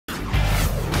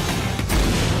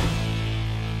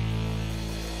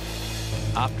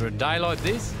After a day like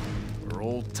this, we're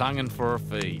all tonguing for a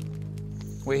feed.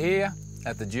 We're here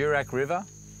at the Durack River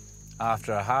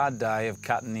after a hard day of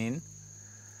cutting in.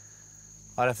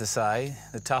 I'd have to say,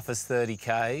 the toughest 30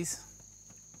 Ks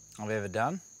I've ever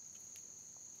done.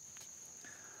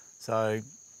 So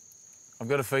I've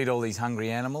got to feed all these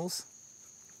hungry animals.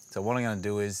 So what I'm going to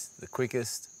do is the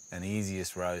quickest and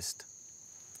easiest roast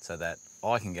so that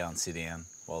I can go and sit down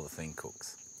while the thing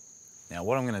cooks. Now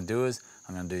what I'm going to do is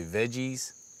I'm going to do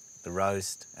veggies, the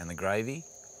roast and the gravy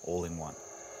all in one.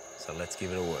 So let's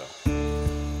give it a whirl.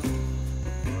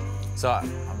 So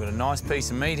I've got a nice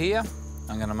piece of meat here.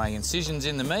 I'm going to make incisions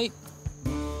in the meat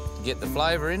to get the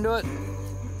flavour into it,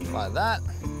 like that.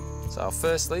 So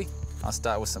firstly, I'll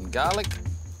start with some garlic.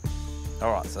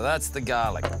 All right, so that's the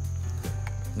garlic.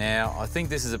 Now, I think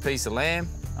this is a piece of lamb.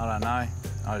 I don't know.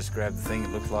 I just grabbed the thing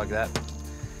that looks like that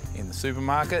in the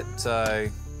supermarket. So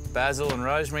basil and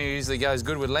rosemary usually goes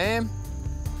good with lamb.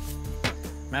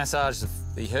 Massage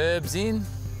the herbs in.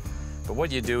 But what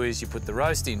you do is you put the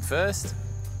roast in first,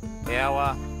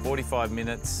 hour, 45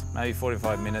 minutes, maybe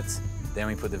 45 minutes, then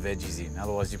we put the veggies in.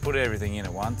 Otherwise, you put everything in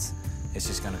at once, it's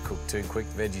just going to cook too quick.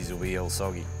 Veggies will be all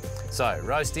soggy. So,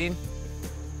 roast in.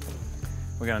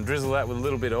 We're going to drizzle that with a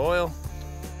little bit of oil.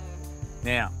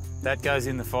 Now, that goes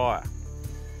in the fire.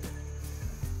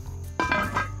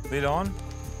 Lid on.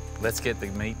 Let's get the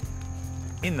meat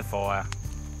in the fire,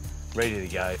 ready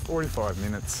to go. 45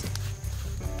 minutes,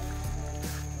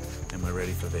 and we're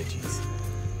ready for veggies.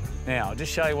 Now, I'll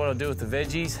just show you what I'll do with the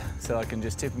veggies so I can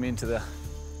just tip them into the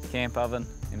camp oven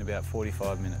in about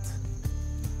 45 minutes.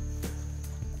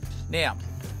 Now,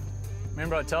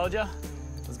 remember I told you I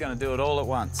was going to do it all at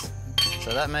once.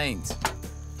 So that means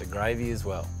the gravy as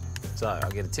well. So I'll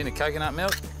get a tin of coconut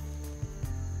milk,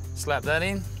 slap that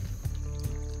in,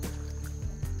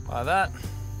 like that.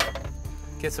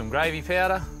 Get some gravy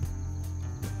powder,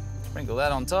 sprinkle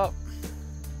that on top.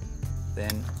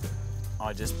 Then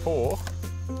I just pour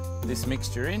this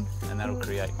mixture in, and that'll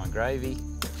create my gravy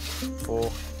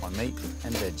for my meat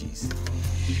and veggies.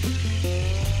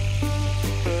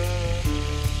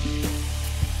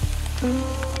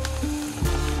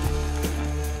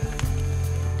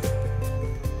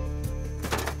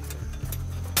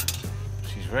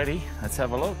 She's ready. Let's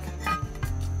have a look.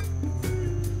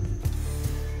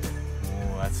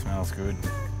 Oh, that smells good.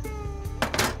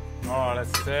 All right,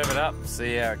 let's serve it up,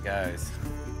 see how it goes.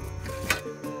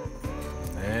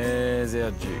 There's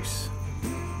our juice.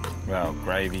 Well,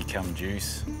 gravy come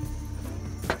juice.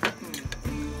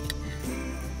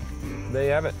 There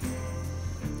you have it.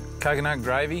 Coconut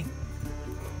gravy,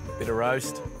 bit of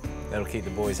roast. That'll keep the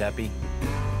boys happy.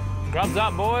 Grubs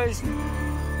up, boys.